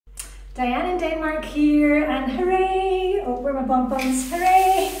Diane in Denmark here, and hooray! Oh, where are my bonbons?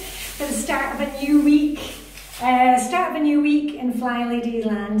 Hooray! For the start of a new week. Start of a new week in Flylady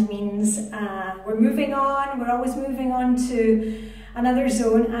land means we're moving on. We're always moving on to another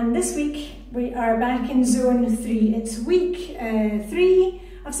zone, and this week we are back in zone 3. It's week 3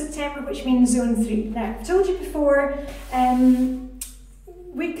 of September, which means zone 3. Now, I've told you before,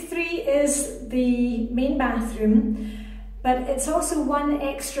 week 3 is the main bathroom. But it's also one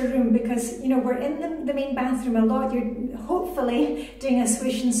extra room because, you know, we're in the main bathroom a lot. You're hopefully doing a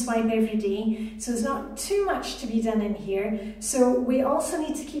swish and swipe every day. So there's not too much to be done in here. So we also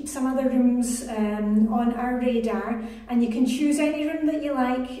need to keep some other rooms on our radar. And you can choose any room that you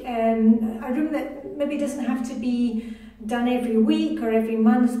like. A room that maybe doesn't have to be done every week or every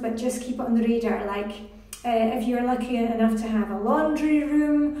month, but just keep it on the radar. Like if you're lucky enough to have a laundry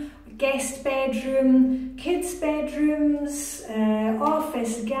room, guest bedroom, kids' bedrooms,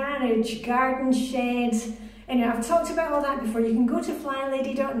 office, garage, garden shed. Anyway, I've talked about all that before. You can go to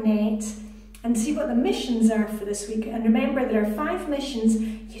flylady.net and see what the missions are for this week. And remember, there are 5 missions.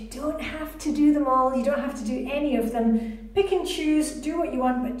 You don't have to do them all. You don't have to do any of them. Pick and choose, do what you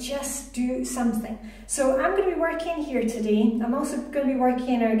want, but just do something. So I'm going to be working here today. I'm also going to be working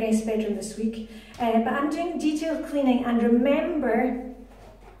in our guest bedroom this week. But I'm doing detailed cleaning, and remember,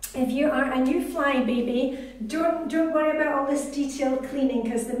 if you are a new fly baby, don't worry about all this detailed cleaning,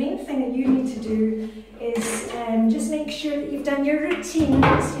 because the main thing that you need to do is just make sure that you've done your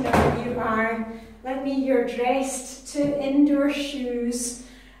routines. You know, that you are, like me, you're dressed to indoor shoes,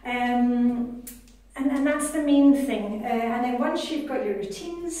 and that's the main thing. And then once you've got your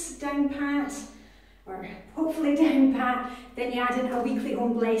routines down pat, or hopefully down pat, then you add in a weekly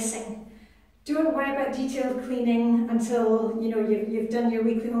home blessing. Don't worry about detailed cleaning until you've done your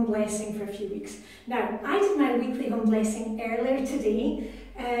weekly home blessing for a few weeks. Now, I did my weekly home blessing earlier today,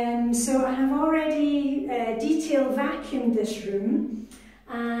 so I have already detail vacuumed this room.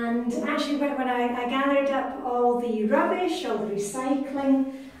 And actually, when I gathered up all the rubbish, all the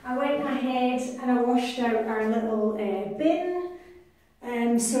recycling, I went ahead and I washed out our little bin.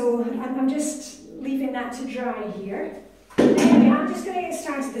 So I'm just leaving that to dry here. Anyway, I'm just going to get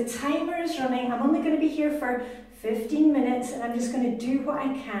started. The timer is running. I'm only going to be here for 15 minutes, and I'm just going to do what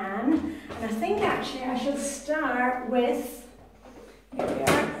I can. And I think actually I shall start with, here we are,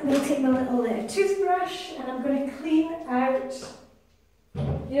 I'm going to take my little toothbrush, and I'm going to clean out,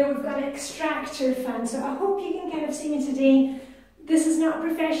 we've got an extractor fan, so I hope you can kind of see me today. This is not a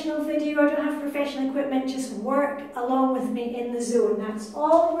professional video, I don't have professional equipment, just work along with me in the zone. That's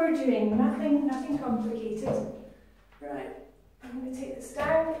all we're doing, nothing complicated. Right, I'm going to take this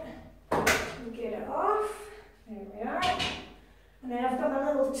down and get it off. There we are. And then I've got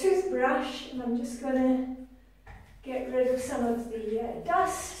my little toothbrush, and I'm just going to get rid of some of the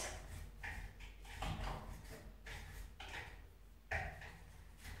dust.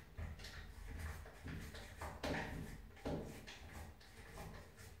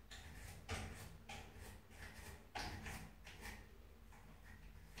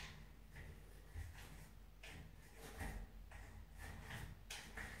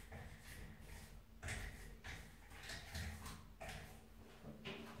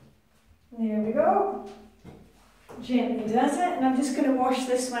 There we go. Gently does it, and I'm just going to wash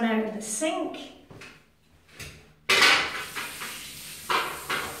this one out in the sink.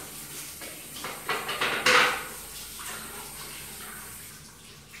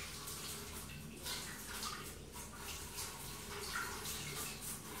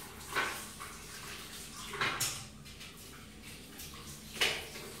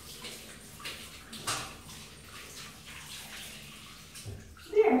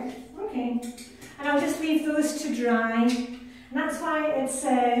 And I'll just leave those to dry. And that's why it's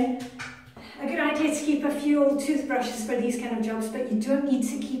a good idea to keep a few old toothbrushes for these kind of jobs, but you don't need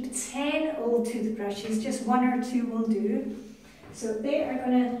to keep 10 old toothbrushes, just 1 or 2 will do. So they are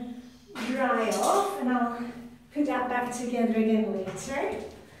going to dry off, and I'll put that back together again later.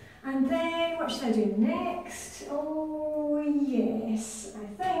 And then what should I do next? Oh yes, I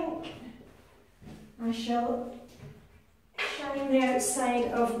think I shall shine the outside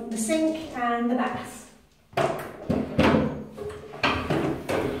of the sink and the bath.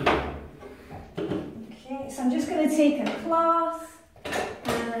 Okay, so I'm just going to take a cloth,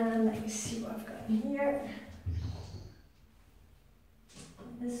 and let me see what I've got in here.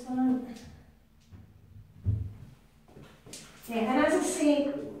 This one. Yeah, and as I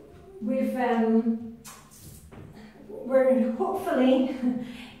say, we're hopefully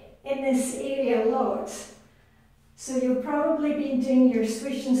in this area a lot. So you'll probably be doing your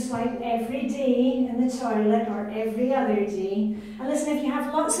swish and swipe every day in the toilet or every other day. And listen, if you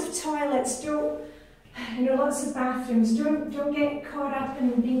have lots of toilets, lots of bathrooms, don't get caught up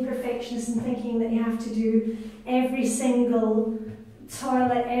in being perfectionist and thinking that you have to do every single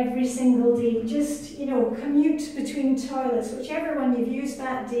toilet every single day. Just, commute between toilets, whichever one you've used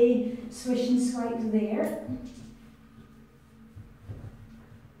that day, swish and swipe there.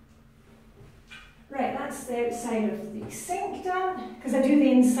 Right, that's the outside of the sink done, because I do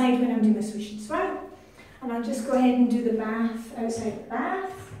the inside when I'm doing the swish and swipe. And I'll just go ahead and do the bath, outside the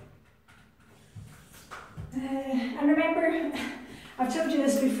bath. And remember, I've told you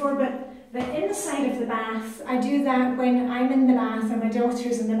this before, but the inside of the bath, I do that when I'm in the bath or my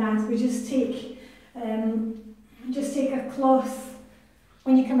daughter's in the bath. We just take a cloth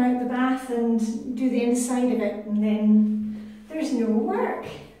when you come out the bath and do the inside of it, and then there's no work.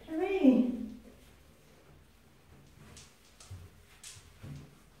 Hooray!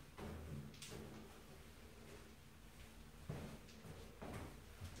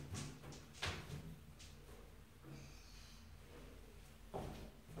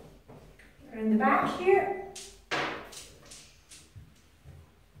 In the back here.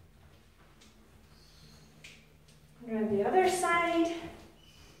 Around the other side.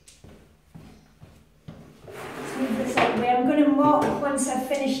 Let's move this out of the way. I'm going to mop once I've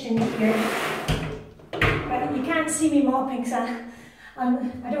finished in here. But you can't see me mopping, so I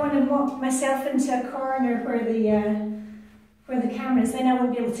don't want to mop myself into a corner where the camera is. Then I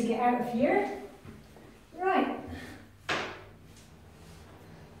won't be able to get out of here. Right.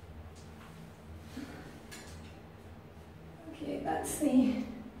 Okay, that's the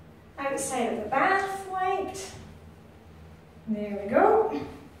outside of the bath wiped. There we go.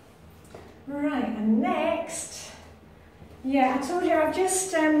 Right, and next, I told you I've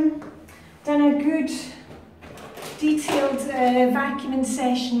just done a good detailed vacuuming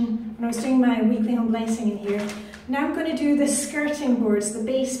session when I was doing my weekly home blessing in here. Now I'm going to do the skirting boards, the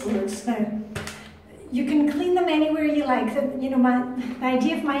baseboards. Now, you can clean them anywhere you like. The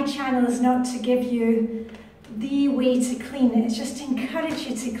idea of my channel is not to give you the way to clean it, it's just to encourage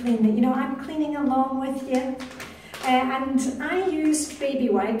you to clean it. I'm cleaning along with you. And I use baby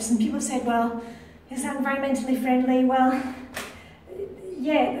wipes, and people said, well, is that environmentally friendly? Well,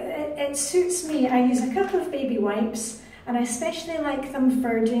 yeah, it suits me. I use a couple of baby wipes, and I especially like them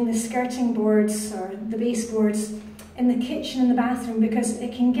for doing the skirting boards or the baseboards in the kitchen and the bathroom, because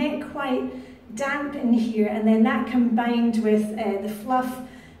it can get quite damp in here, and then that combined with the fluff,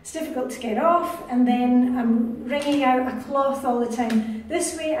 it's difficult to get off, and then I'm wringing out a cloth all the time.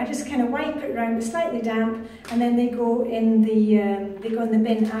 This way I just kind of wipe it around, it's slightly damp, and then they go in the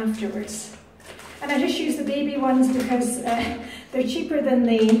bin afterwards. And I just use the baby ones because they're cheaper than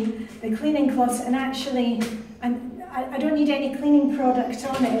the cleaning cloths, and actually I don't need any cleaning product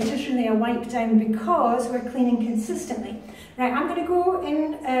on it, it's just really a wipe down because we're cleaning consistently. Right, I'm going to go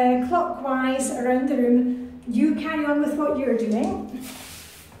in clockwise around the room. You carry on with what you're doing.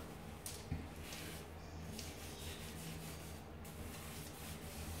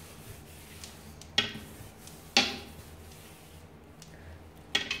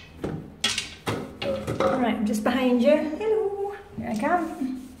 Right, I'm just behind you. Hello, here I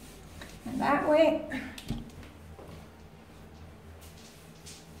come. And that way.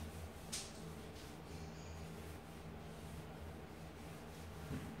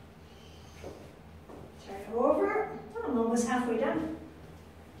 Turn it over. Oh, I'm almost halfway done.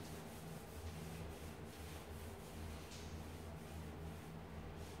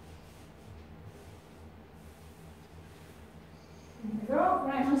 There we go.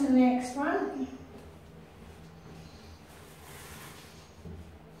 Right, on to the next one.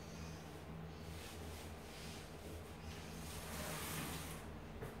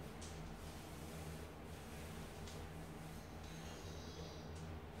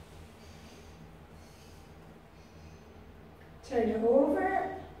 Turn it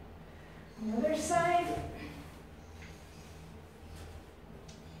over, the other side.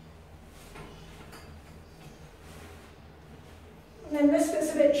 And then this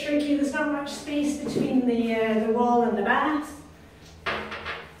bit's a bit tricky, there's not much space between the wall and the bath.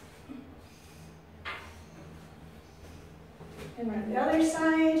 And around the other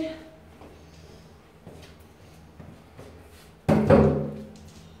side.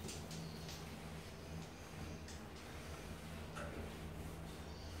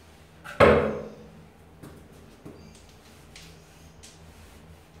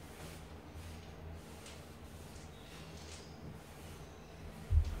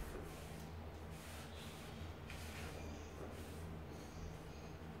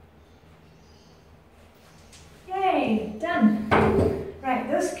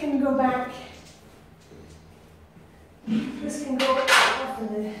 can go back. This can go off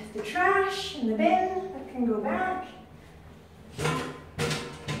in the trash, in the bin. That can go back.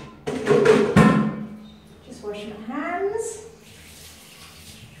 Just wash my hands.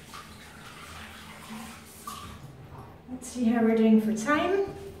 Let's see how we're doing for time.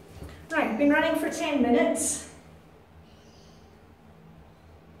 Right, been running for 10 minutes.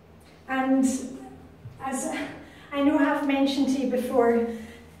 And as I know I've mentioned to you before,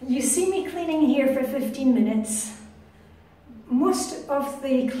 you see me cleaning here for 15 minutes. Most of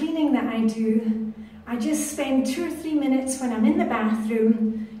the cleaning that I do, I just spend 2 or 3 minutes when I'm in the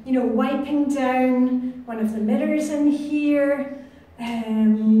bathroom, you know, wiping down one of the mirrors in here,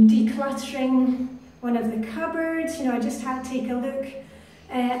 decluttering one of the cupboards, you know, I just had to take a look.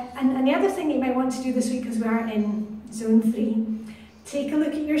 And the other thing that you might want to do this week, because we are in Zone 3, take a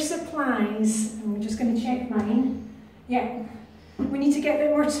look at your supplies. I'm just going to check mine. Yeah, we need to get a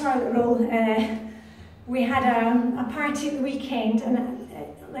bit more toilet roll. We had a party at the weekend, and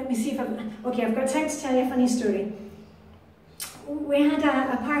let me see if I've got time to tell you a funny story. We had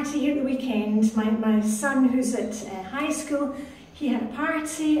a party here at the weekend. My son, who's at high school, he had a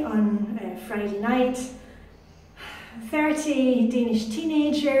party on Friday night. 30 Danish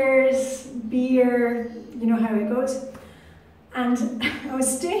teenagers, beer, you know how it goes. And I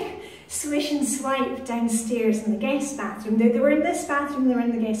was doing swish and swipe downstairs in the guest bathroom. They were in this bathroom, they were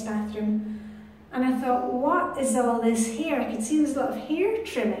in the guest bathroom. And I thought, what is all this hair? I could see there's a lot of hair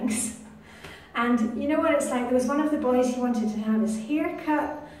trimmings. And you know what it's like? There was one of the boys, he wanted to have his hair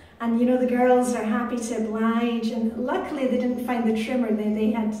cut. And you know, the girls are happy to oblige. And luckily they didn't find the trimmer.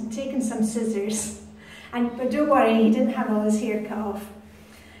 They had taken some scissors. But don't worry, he didn't have all his hair cut off.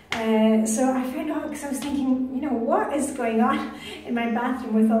 So I found out, because I was thinking, you know, what is going on in my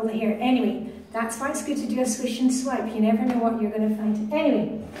bathroom with all the hair? Anyway, that's why it's good to do a swish and swipe. You never know what you're going to find.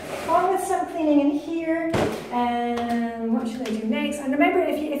 Anyway, on with some cleaning in here. What should I do next? And remember,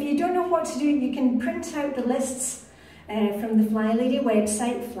 if you don't know what to do, you can print out the lists from the Flylady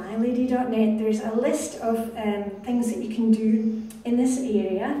website, flylady.net. There's a list of things that you can do in this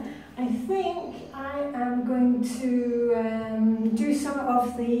area. I think I am going to do some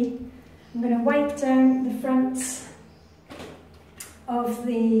of I'm going to wipe down the fronts of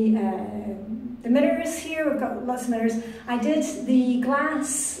the mirrors here. We've got lots of mirrors. I did the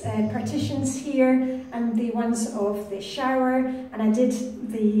glass partitions here and the ones of the shower, and I did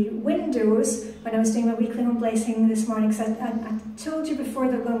the windows when I was doing my weekly home blessing this morning, because I told you before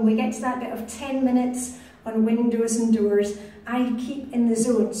that when we get to that bit of 10 minutes on windows and doors, I keep in the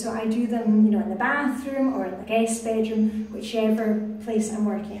zone. So I do them, you know, in the bathroom or in the guest bedroom, whichever place I'm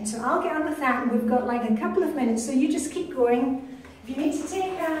working in. So I'll get on with that, and we've got like a couple of minutes, so you just keep going. If you need to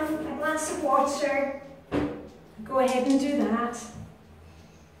take a glass of water, go ahead and do that.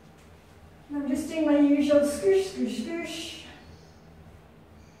 I'm just doing my usual scoosh, scoosh, scoosh.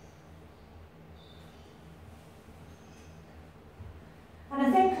 And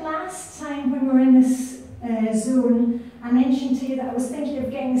I think last time when we were in this zone, I mentioned to you that I was thinking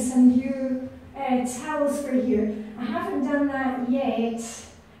of getting some new towels for here. I haven't done that yet,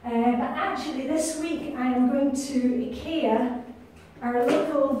 but actually this week I am going to IKEA. Our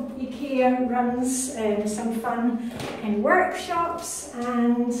local IKEA runs some fun workshops,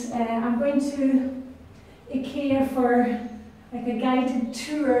 and I'm going to IKEA for like a guided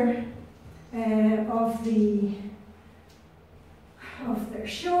tour of their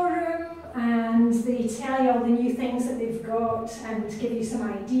showroom, and they tell you all the new things that they've got and give you some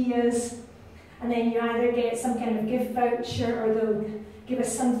ideas, and then you either get some kind of gift voucher or they'll give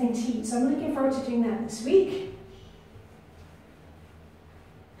us something to eat. So I'm looking forward to doing that this week.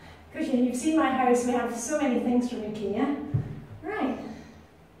 Because you've seen my house, we have so many things from IKEA. Right.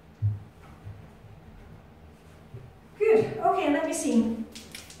 Good. Okay, let me see.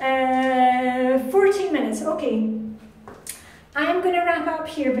 14 minutes. Okay. I'm going to wrap up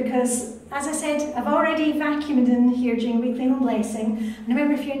here because, as I said, I've already vacuumed in here during weekly home blessing. And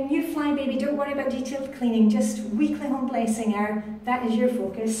remember, if you're a new fly baby, don't worry about detailed cleaning, just weekly home blessing hour. That is your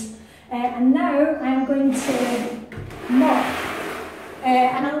focus. And now I'm going to mop.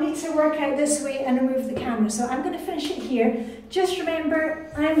 And I'll need to work out this way and remove the camera. So I'm going to finish it here. Just remember,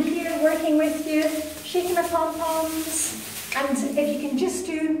 I'm here working with you, shaking my pom-poms. And if you can just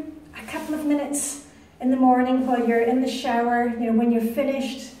do a couple of minutes in the morning while you're in the shower, you know, when you're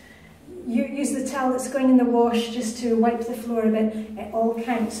finished, you use the towel that's going in the wash just to wipe the floor a bit. It all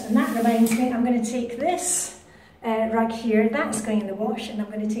counts. And that reminds me, I'm going to take this rug here, that's going in the wash, and I'm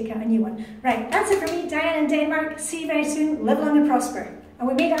going to take out a new one. Right, that's it for me, Diane in Denmark. See you very soon. Live long and prosper. And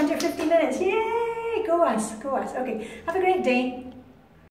we made it under 15 minutes. Yay! Go us, go us. Okay, have a great day.